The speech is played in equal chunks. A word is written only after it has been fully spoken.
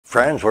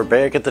Friends, we're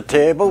back at the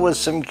table with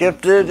some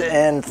gifted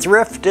and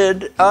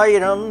thrifted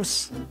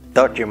items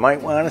that you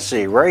might want to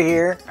see right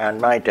here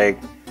on my take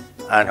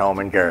on Home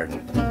and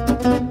Garden.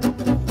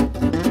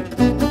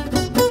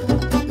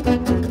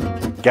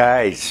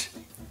 Guys,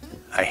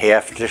 I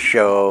have to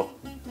show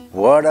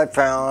what I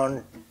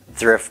found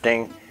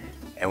thrifting,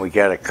 and we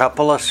got a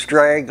couple of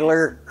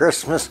straggler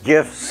Christmas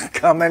gifts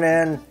coming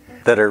in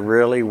that are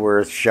really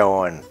worth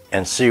showing,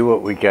 and see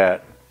what we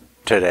got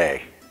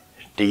today.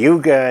 Do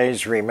you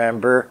guys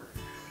remember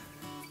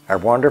our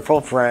wonderful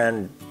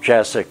friend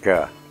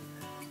Jessica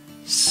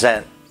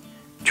sent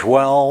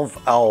 12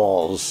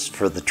 owls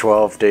for the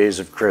 12 days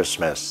of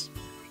Christmas?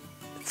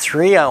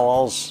 3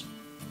 owls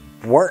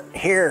weren't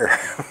here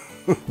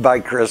by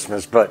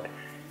Christmas, but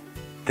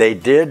they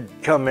did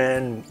come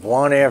in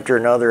one after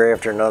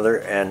another,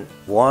 and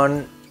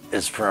one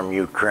is from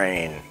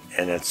Ukraine,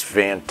 and it's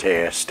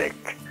fantastic.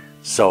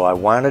 So I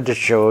wanted to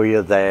show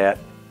you that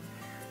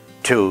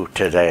too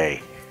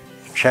today.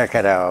 Check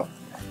it out.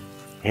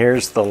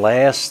 Here's the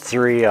last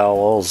 3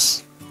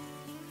 owls.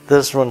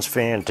 This one's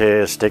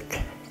fantastic.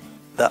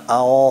 The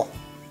owl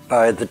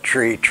by the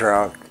tree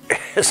trunk.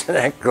 Isn't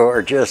that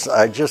gorgeous?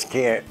 I just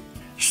can't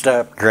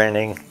stop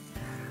grinning.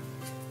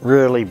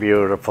 Really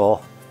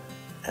beautiful.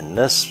 And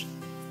this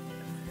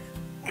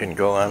can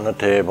go on the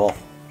table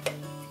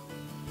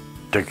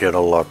to get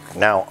a look.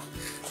 Now,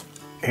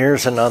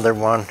 here's another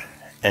one.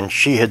 And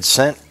she had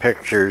sent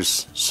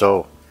pictures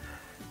so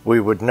we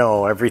would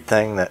know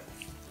everything that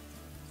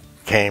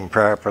came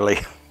properly.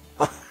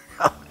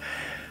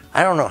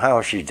 I don't know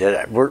how she did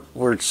it.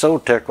 We're so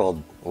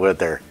tickled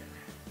with her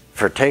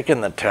for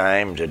taking the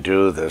time to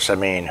do this. I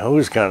mean,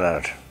 who's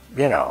gonna,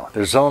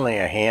 there's only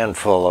a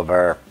handful of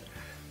our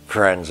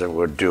friends that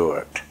would do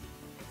it.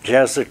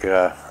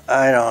 Jessica,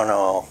 I don't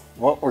know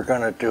what we're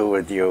gonna do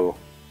with you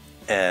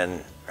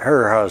and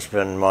her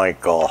husband,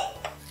 Michael.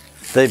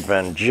 They've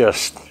been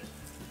just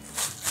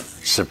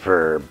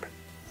superb.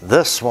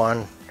 This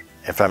one,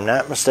 if I'm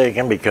not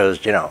mistaken, because,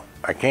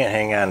 I can't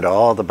hang on to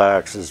all the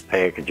boxes,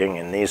 packaging,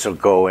 and these will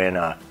go in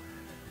a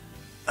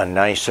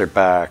nicer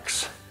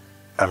box.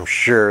 I'm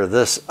sure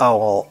this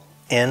owl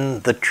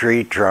in the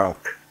tree trunk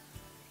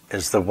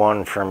is the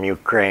one from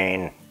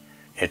Ukraine.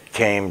 It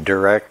came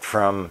direct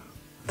from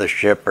the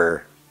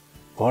shipper.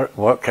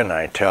 What can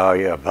I tell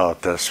you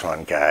about this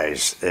one,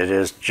 guys? It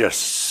is just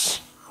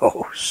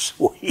so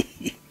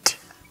sweet.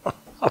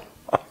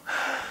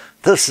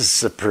 This is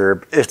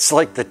superb. It's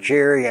like the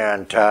cherry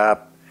on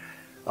top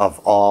of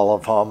all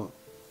of them.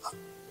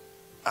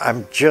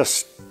 I'm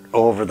just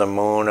over the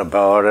moon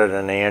about it,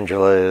 and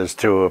Angela is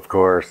too, of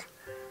course.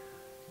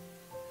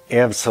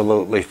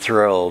 Absolutely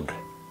thrilled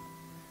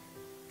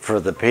for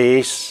the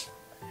piece,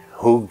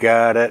 who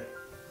got it,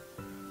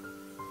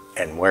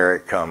 and where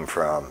it come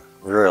from.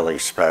 Really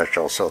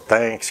special. So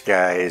thanks,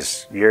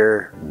 guys.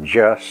 You're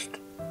just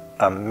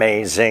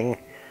amazing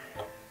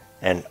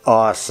and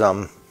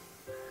awesome.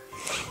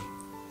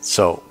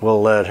 So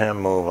we'll let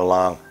him move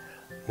along.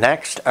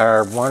 Next,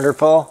 our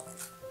wonderful.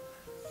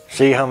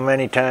 See how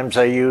many times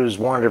I use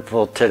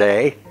wonderful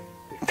today?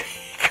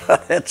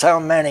 That's how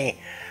many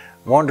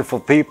wonderful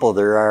people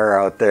there are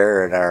out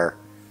there in our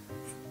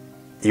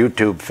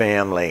YouTube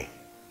family.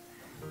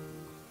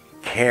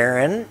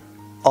 Karen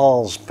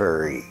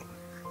Alsbury.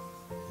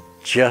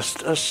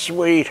 Just a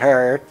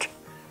sweetheart.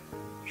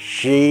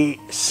 She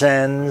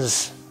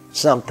sends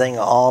something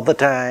all the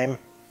time.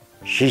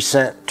 She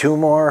sent 2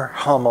 more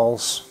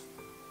Hummels,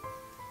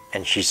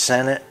 and she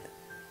sent it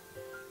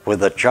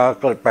with a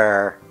chocolate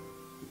bar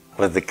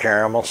with the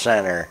caramel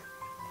center.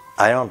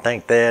 I don't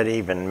think that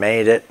even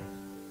made it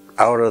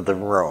out of the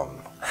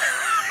room.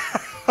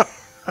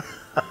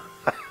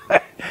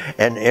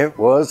 And it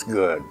was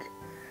good.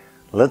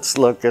 Let's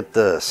look at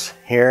this.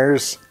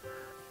 Here's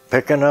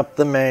picking up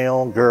the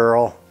mail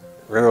girl.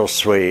 Real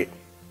sweet.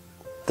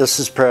 This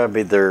is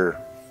probably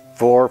their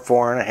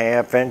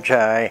 4.5 inch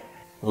high.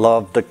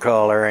 Love the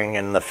coloring,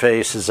 and the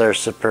faces are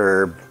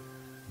superb,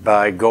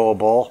 by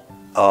Goodwill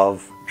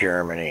of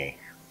Germany.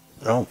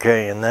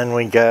 Okay, and then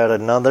we got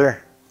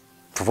another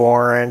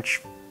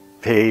 4-inch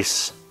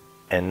piece,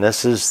 and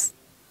this is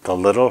the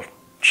little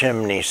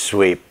chimney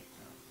sweep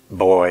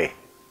boy.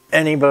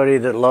 Anybody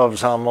that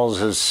loves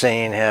Hummels has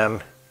seen him.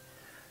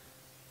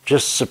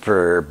 Just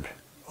superb.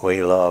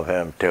 We love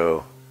him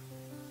too.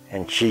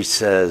 And she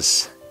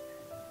says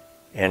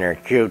in her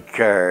cute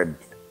card,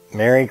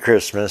 Merry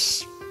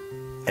Christmas.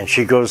 And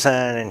she goes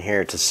on in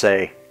here to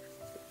say,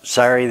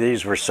 sorry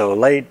these were so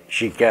late.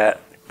 She got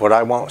what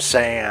I won't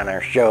say on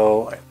our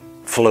show,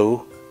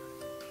 flu,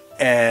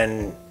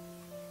 and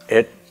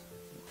it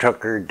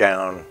took her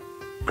down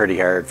pretty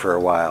hard for a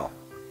while.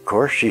 Of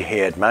course, she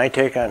had my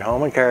take on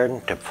Home and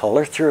Garden to pull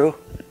her through.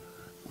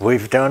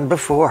 We've done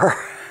before.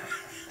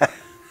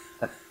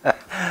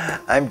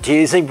 I'm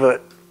teasing,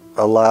 but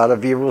a lot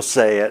of you will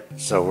say it,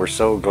 so we're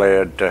so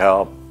glad to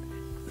help.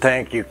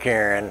 Thank you,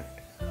 Karen.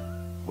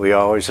 We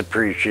always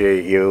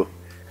appreciate you.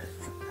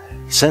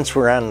 Since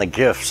we're on the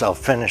gifts, I'll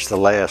finish the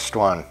last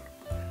one.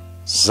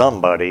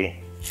 Somebody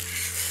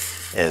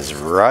is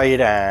right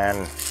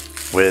on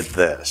with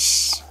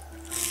this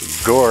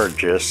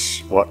gorgeous,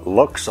 what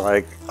looks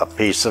like a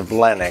piece of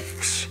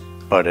Lenox,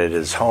 but it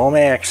is home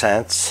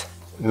accents,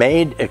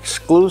 made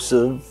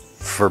exclusive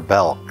for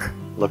Belk.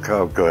 Look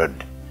how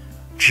good.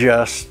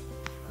 Just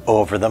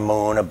over the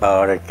moon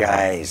about it,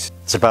 guys.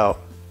 It's about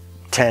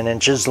 10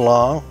 inches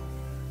long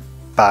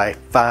by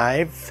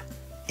 5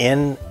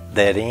 in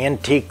that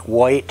antique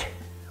white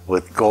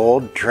with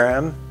gold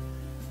trim,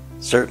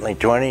 certainly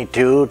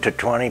 22 to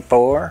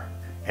 24.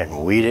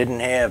 And we didn't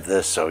have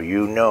this, so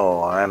you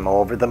know I'm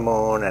over the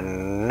moon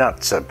and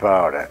nuts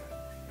about it.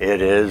 It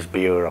is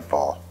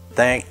beautiful.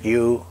 Thank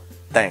you,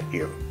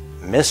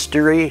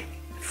 mystery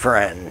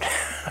friend,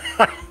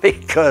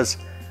 because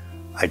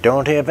I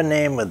don't have a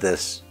name with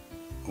this.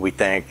 We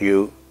thank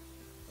you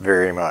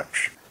very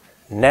much.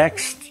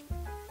 Next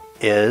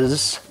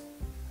is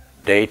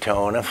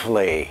Daytona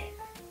Flea.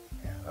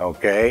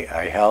 Okay,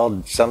 I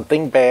held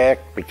something back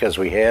because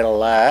we had a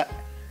lot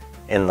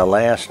in the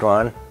last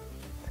one.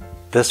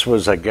 This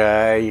was a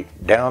guy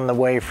down the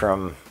way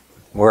from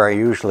where I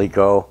usually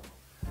go.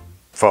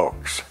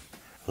 Folks,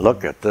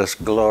 look at this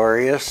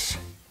glorious,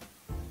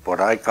 what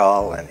I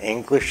call an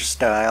English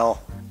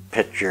style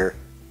picture,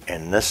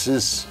 and this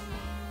is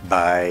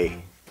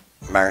by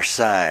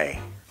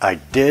Marseille. I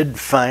did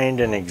find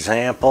an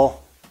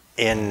example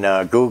in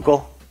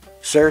Google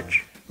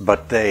search,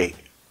 but they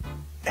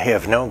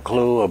have no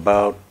clue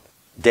about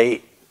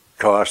date,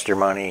 cost, or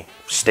money.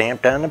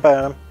 Stamped on the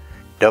bottom.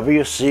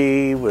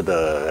 WC with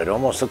it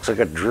almost looks like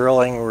a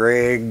drilling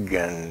rig,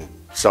 and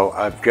so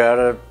I've got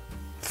to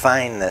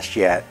find this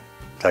yet.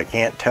 So I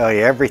can't tell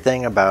you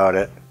everything about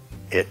it.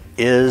 It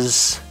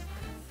is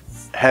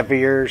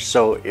heavier,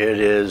 so it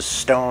is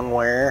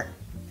stoneware,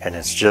 and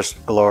it's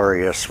just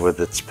glorious with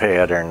its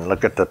pattern.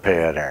 Look at the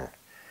pattern.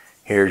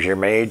 Here's your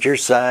major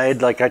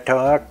side, like I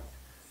talked,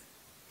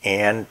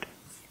 and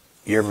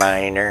your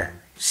minor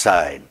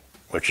side,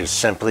 which is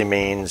simply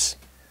means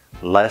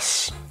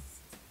less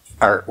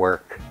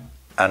artwork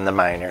on the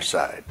minor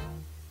side.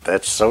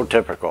 That's so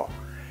typical.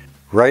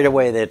 Right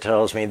away that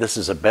tells me this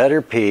is a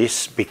better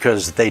piece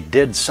because they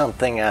did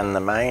something on the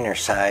minor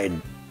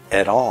side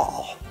at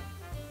all.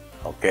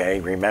 Okay,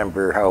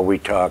 remember how we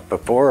talked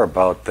before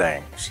about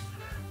things.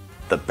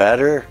 The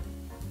better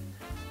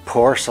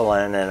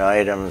porcelain and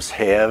items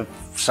have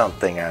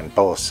something on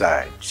both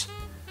sides.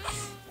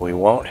 We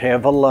won't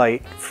have a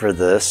light for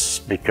this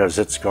because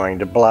it's going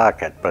to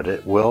block it, but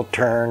it will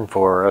turn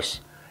for us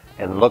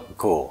and look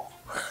cool.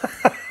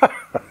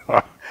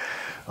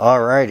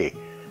 Alrighty,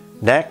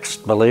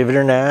 next, believe it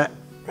or not,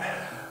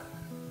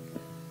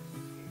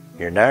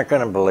 you're not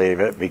going to believe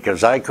it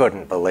because I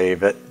couldn't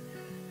believe it.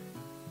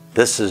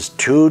 This is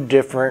 2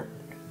 different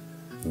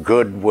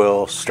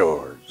Goodwill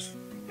stores,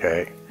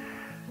 okay?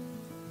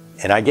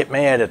 And I get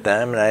mad at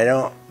them and I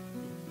don't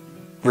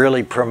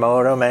really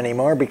promote them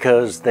anymore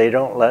because they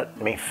don't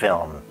let me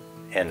film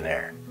in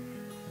there.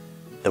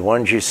 The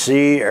ones you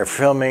see are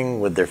filming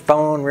with their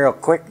phone real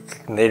quick,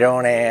 and they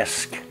don't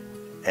ask,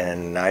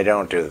 and I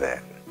don't do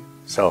that.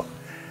 So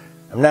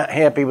I'm not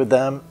happy with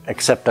them,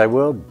 except I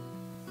will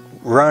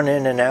run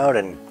in and out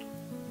and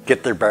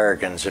get their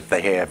bargains if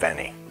they have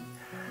any.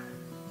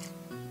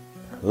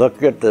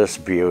 Look at this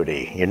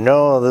beauty. You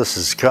know this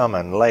is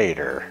coming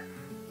later.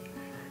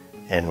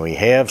 And we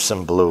have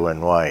some blue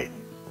and white.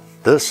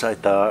 This I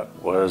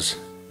thought was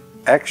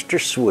extra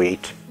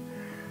sweet.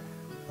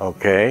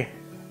 Okay.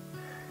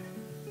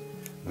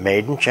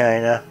 Made in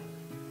China,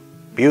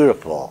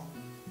 beautiful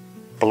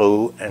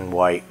blue and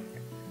white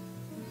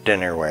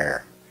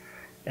dinnerware.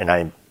 And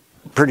I'm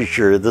pretty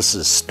sure this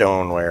is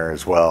stoneware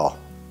as well.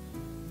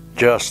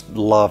 Just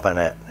loving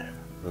it.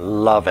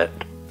 Love it.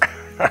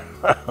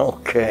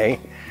 Okay.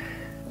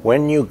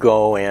 When you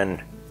go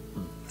in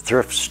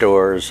thrift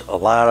stores, a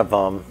lot of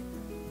them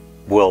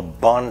will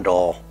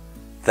bundle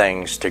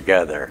things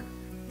together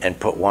and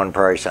put one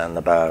price on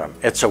the bottom.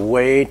 It's a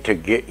way to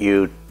get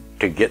you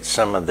to get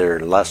some of their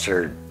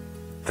lesser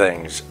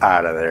things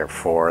out of there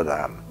for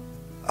them.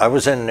 I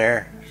was in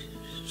there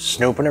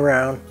snooping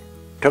around,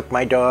 took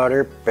my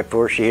daughter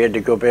before she had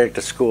to go back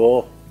to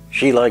school.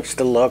 She likes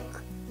to look.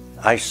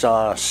 I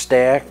saw a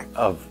stack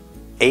of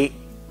 8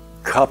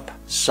 cup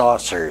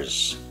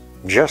saucers,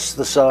 just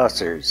the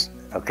saucers,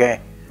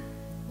 okay?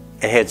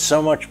 It had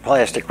so much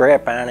plastic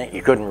wrap on it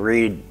you couldn't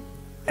read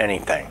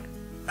anything.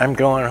 I'm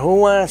going, who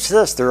wants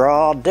this? They're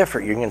all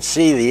different. You can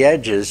see the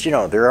edges, you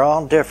know, they're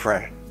all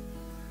different.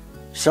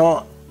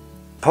 So,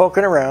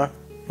 poking around,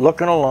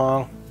 looking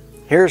along,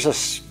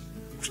 here's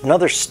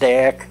another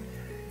stack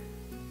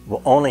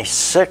with only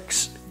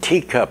 6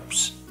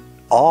 teacups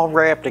all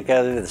wrapped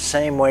together the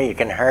same way. You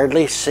can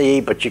hardly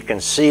see, but you can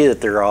see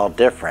that they're all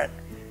different.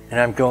 And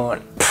I'm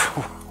going,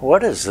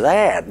 what is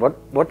that?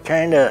 What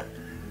kind of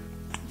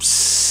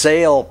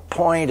sale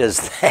point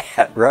is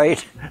that,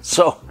 right?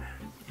 So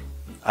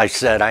I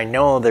said, I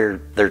know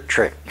they're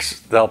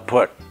tricks. They'll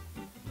put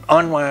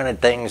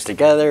unwanted things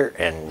together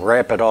and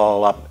wrap it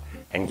all up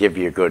and give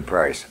you a good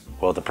price.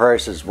 Well, the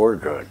prices were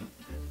good.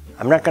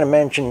 I'm not going to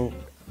mention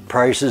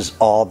prices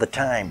all the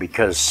time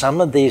because some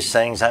of these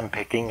things I'm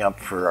picking up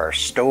for our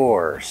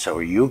store so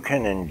you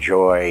can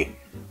enjoy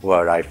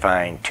what I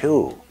find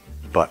too.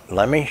 But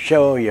let me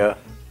show you.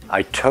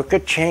 I took a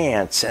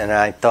chance and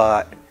I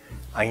thought,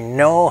 I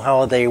know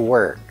how they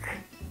work.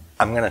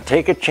 I'm going to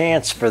take a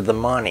chance for the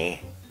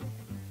money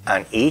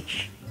on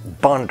each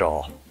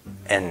bundle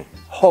and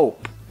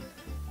hope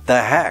the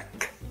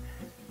heck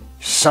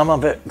some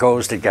of it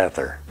goes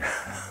together.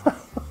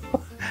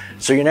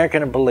 So you're not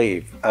going to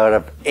believe, out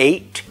of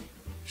 8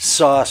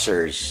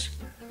 saucers,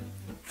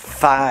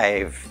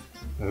 5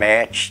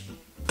 matched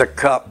the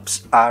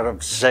cups out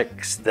of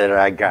 6 that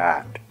I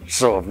got.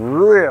 So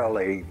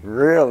really,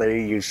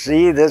 really, you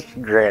see this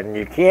grin,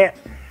 you can't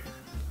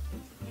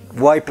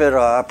wipe it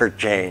off or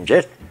change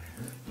it.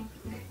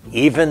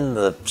 Even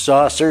the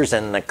saucers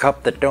and the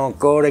cup that don't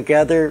go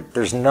together,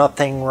 there's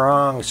nothing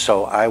wrong,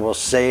 so I will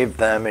save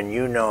them, and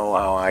you know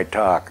how I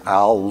talk.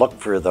 I'll look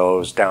for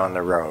those down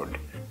the road.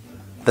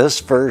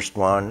 This first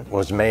one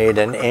was made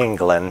in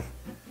England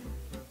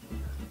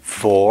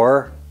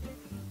for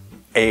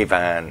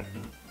Avon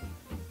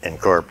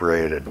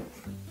Incorporated.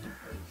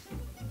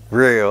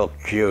 Real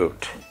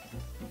cute.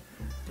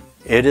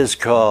 It is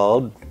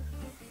called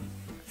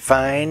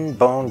Fine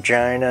Bone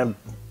China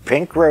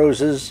Pink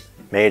Roses,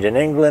 made in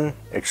England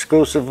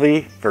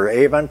exclusively for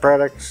Avon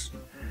products,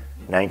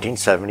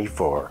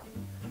 1974.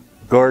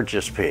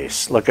 Gorgeous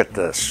piece. Look at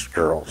this,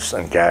 girls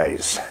and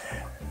guys.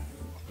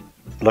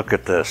 Look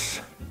at this.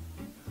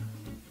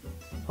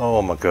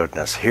 Oh my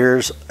goodness.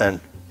 Here's an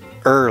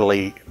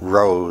early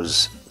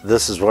rose.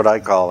 This is what I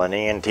call an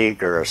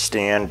antique or a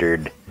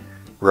standard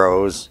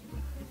rose.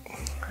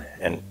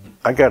 And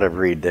I gotta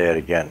read that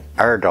again.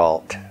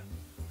 Ardalt.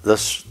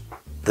 This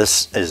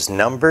is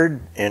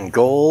numbered in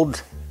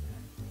gold,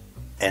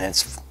 and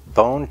it's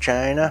bone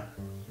china.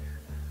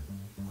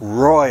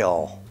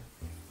 Royal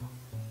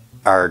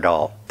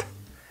Ardalt.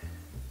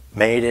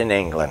 Made in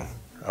England.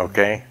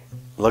 Okay?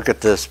 Look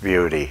at this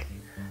beauty.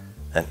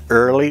 An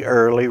early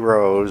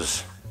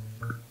rose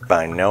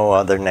by no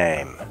other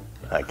name,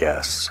 I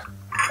guess.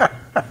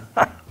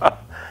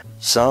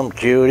 Some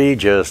cutie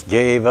just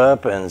gave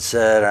up and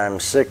said, I'm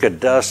sick of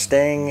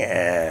dusting,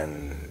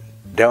 and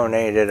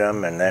donated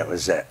them, and that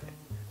was it.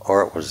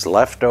 Or it was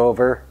left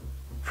over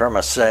from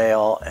a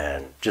sale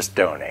and just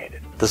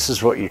donated. This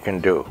is what you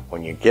can do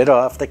when you get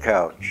off the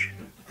couch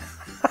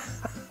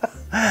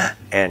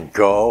and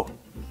go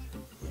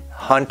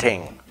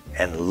hunting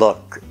and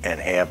look and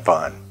have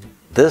fun.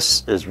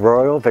 This is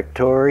Royal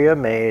Victoria,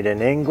 made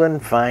in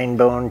England, fine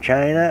bone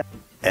china,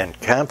 and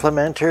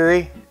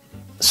complimentary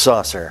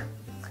saucer.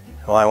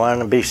 Well, I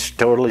want to be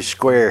totally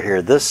square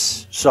here.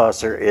 This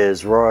saucer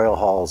is Royal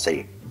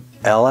Halsey.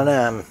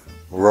 L&M,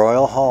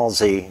 Royal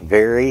Halsey,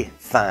 very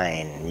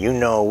fine. You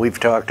know, we've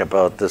talked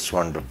about this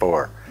one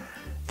before.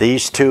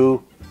 These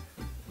two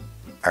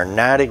are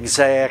not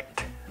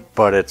exact,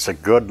 but it's a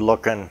good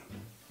looking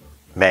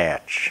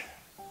match.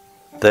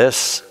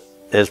 This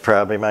is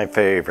probably my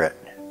favorite.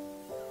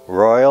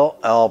 Royal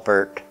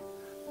Albert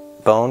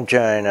bone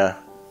china.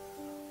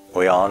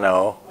 We all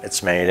know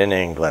it's made in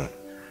England.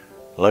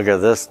 Look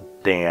at this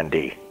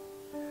dandy.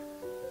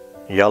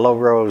 Yellow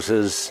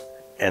roses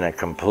in a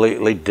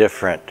completely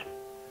different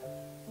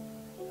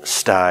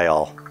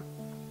style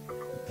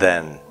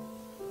than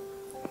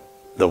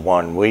the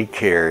one we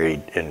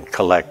carried and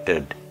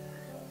collected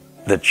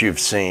that you've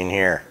seen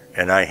here.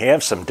 And I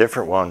have some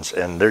different ones,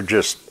 and they're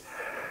just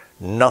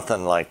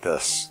nothing like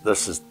this.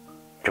 This is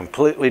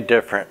completely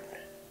different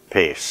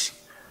piece.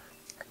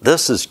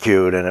 This is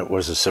cute, and it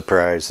was a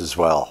surprise as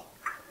well.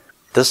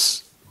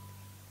 This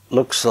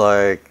looks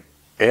like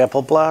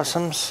apple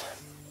blossoms,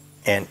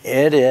 and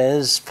it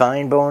is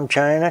fine bone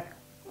china,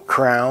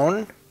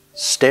 crown,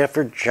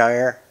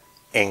 Staffordshire,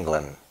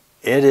 England.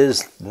 It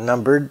is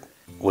numbered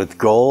with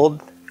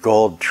gold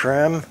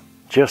trim,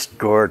 just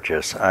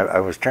gorgeous.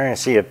 I was trying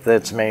to see if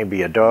that's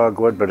maybe a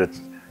dogwood, but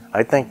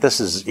I think this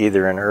is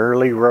either an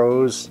early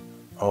rose,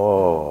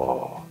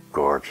 oh,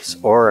 gorgeous,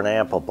 or an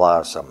apple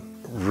blossom.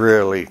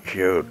 Really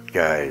cute,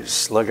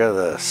 guys. Look at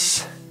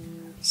this.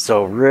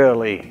 So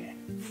really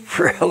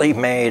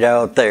made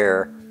out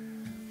there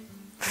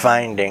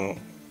finding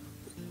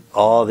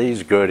all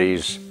these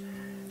goodies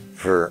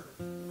for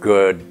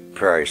good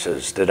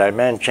prices. Did I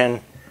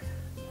mention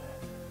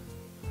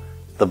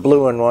the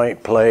blue and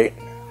white plate?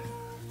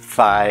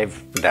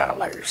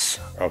 $5,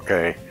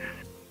 okay.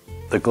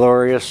 The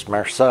glorious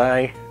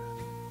Marseille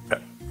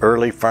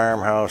early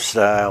farmhouse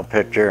style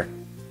picture,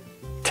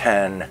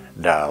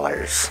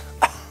 $10.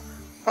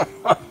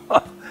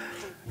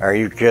 Are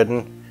you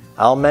kidding?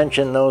 I'll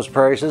mention those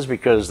prices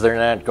because they're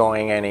not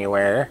going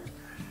anywhere.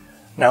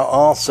 Now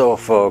also,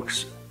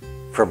 folks,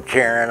 from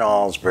Karen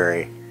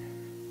Alsbury,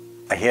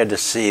 I had to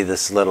see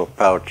this little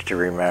pouch to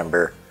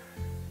remember,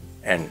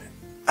 and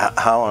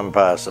how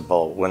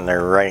impossible when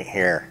they're right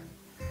here.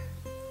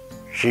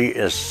 She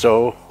is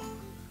so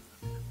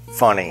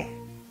funny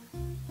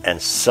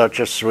and such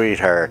a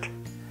sweetheart.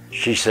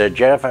 She said,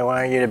 Jeff, I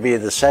want you to be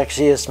the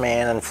sexiest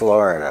man in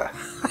Florida.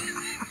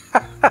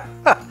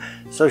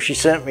 So she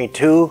sent me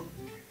 2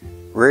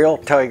 real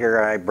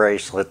tiger eye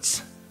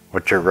bracelets,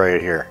 which are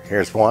right here.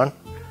 Here's 1,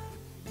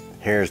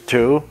 here's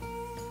 2,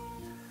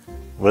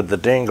 with the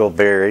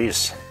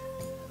dingleberries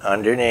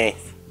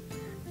underneath.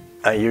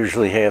 I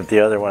usually have the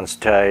other ones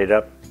tied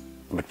up,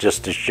 but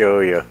just to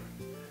show you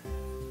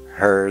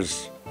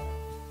hers.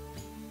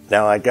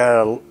 Now I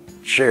gotta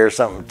share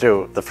something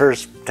too. The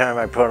first time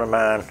I put them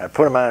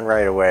on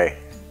right away.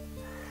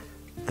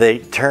 They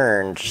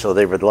turned so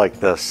they would like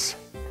this.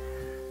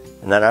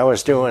 And then I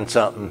was doing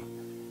something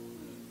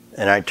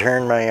and I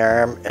turned my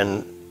arm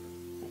and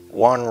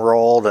one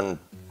rolled and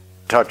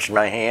touched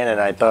my hand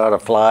and I thought a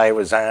fly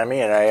was on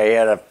me and I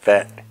had a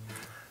fit.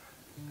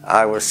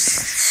 I was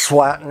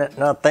swatting at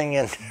nothing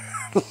and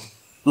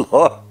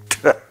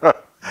looked.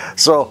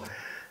 So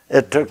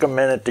it took a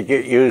minute to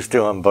get used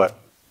to them, but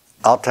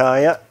I'll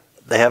tell you,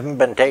 they haven't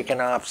been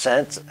taken off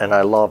since and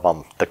I love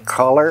them. The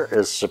color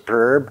is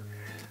superb.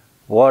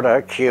 What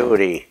a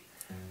cutie.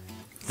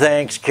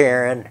 Thanks,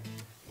 Karen.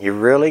 You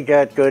really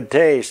got good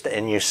taste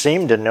and you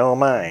seem to know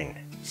mine.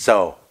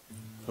 So,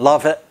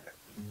 love it,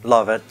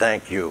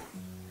 thank you.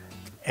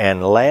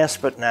 And last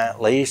but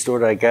not least,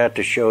 what I got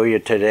to show you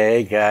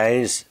today,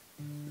 guys,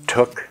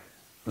 took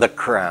the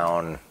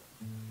crown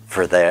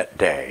for that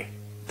day.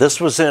 This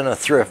was in a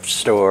thrift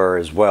store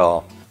as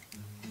well.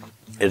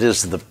 It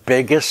is the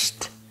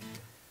biggest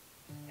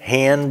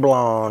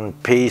hand-blown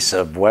piece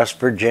of West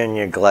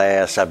Virginia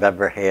glass I've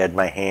ever had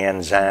my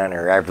hands on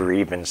or ever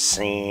even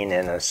seen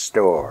in a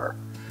store.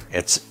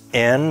 It's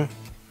in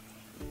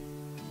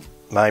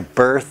my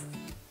birth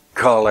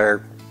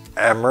color,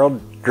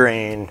 emerald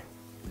green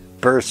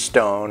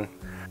birthstone,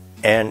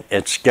 and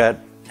it's got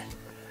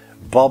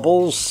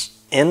bubbles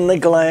in the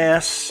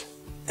glass.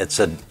 It's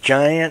a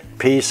giant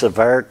piece of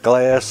art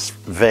glass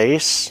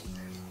vase,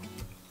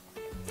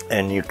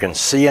 and you can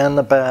see on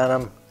the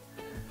bottom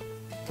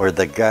where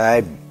the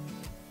guy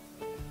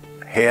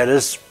had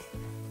his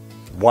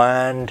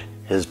wand,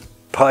 his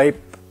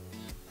pipe,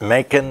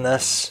 making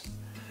this,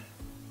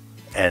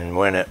 and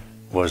when it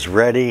was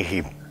ready,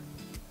 he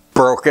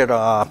broke it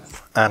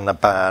off on the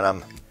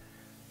bottom,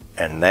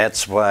 and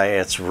that's why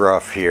it's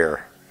rough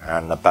here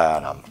on the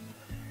bottom.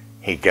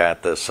 He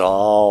got this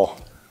all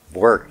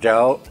worked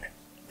out,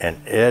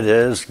 and it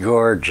is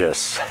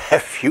gorgeous.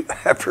 Have you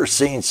ever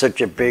seen such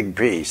a big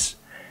piece?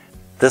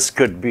 This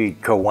could be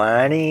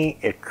Kawani,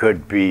 it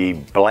could be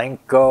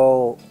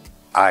Blanco.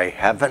 I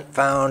haven't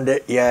found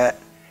it yet,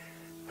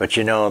 but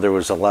you know, there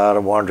was a lot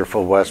of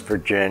wonderful West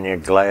Virginia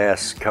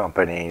glass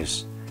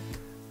companies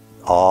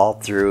all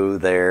through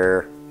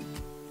there,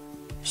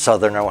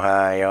 Southern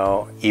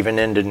Ohio, even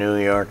into New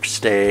York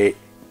State,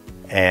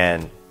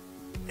 and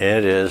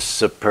it is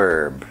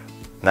superb.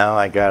 Now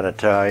I gotta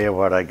tell you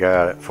what I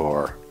got it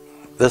for.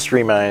 This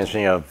reminds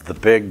me of the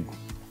big,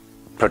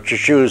 put your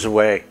shoes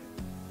away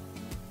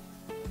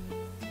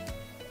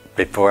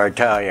before I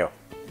tell you,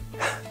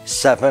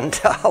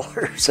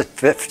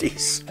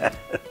 $7.50.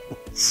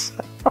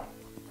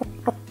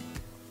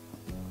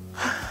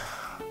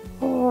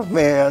 Oh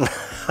man.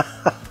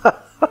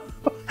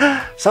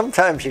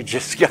 Sometimes you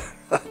just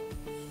gotta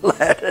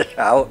let it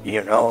out,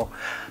 you know.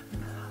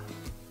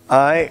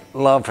 I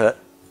love it.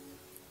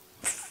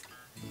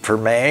 For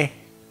May,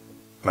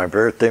 my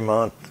birthday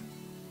month,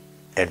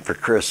 and for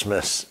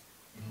Christmas,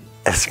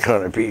 it's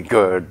gonna be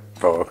good,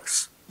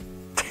 folks.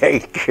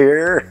 Take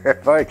care.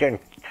 If I can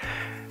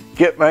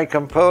get my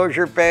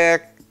composure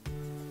back.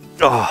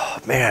 Oh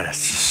man,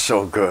 it's just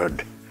so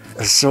good.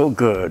 It's so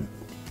good.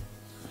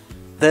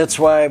 That's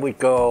why we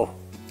go.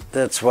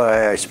 That's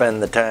why I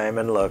spend the time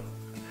and look.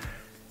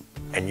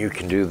 And you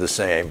can do the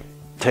same.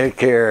 Take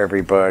care,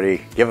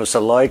 everybody. Give us a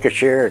like, a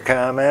share, a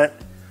comment.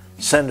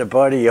 Send a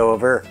buddy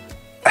over.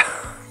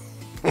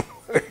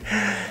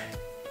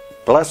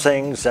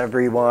 Blessings,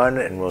 everyone,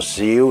 and we'll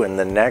see you in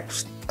the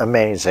next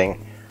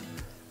amazing,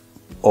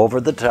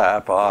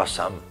 over-the-top,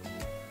 awesome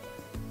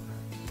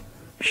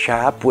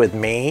shop with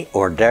me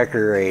or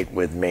decorate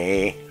with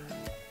me,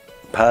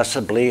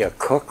 possibly a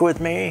cook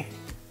with me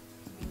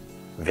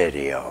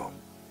video.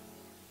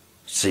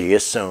 See you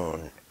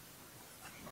soon.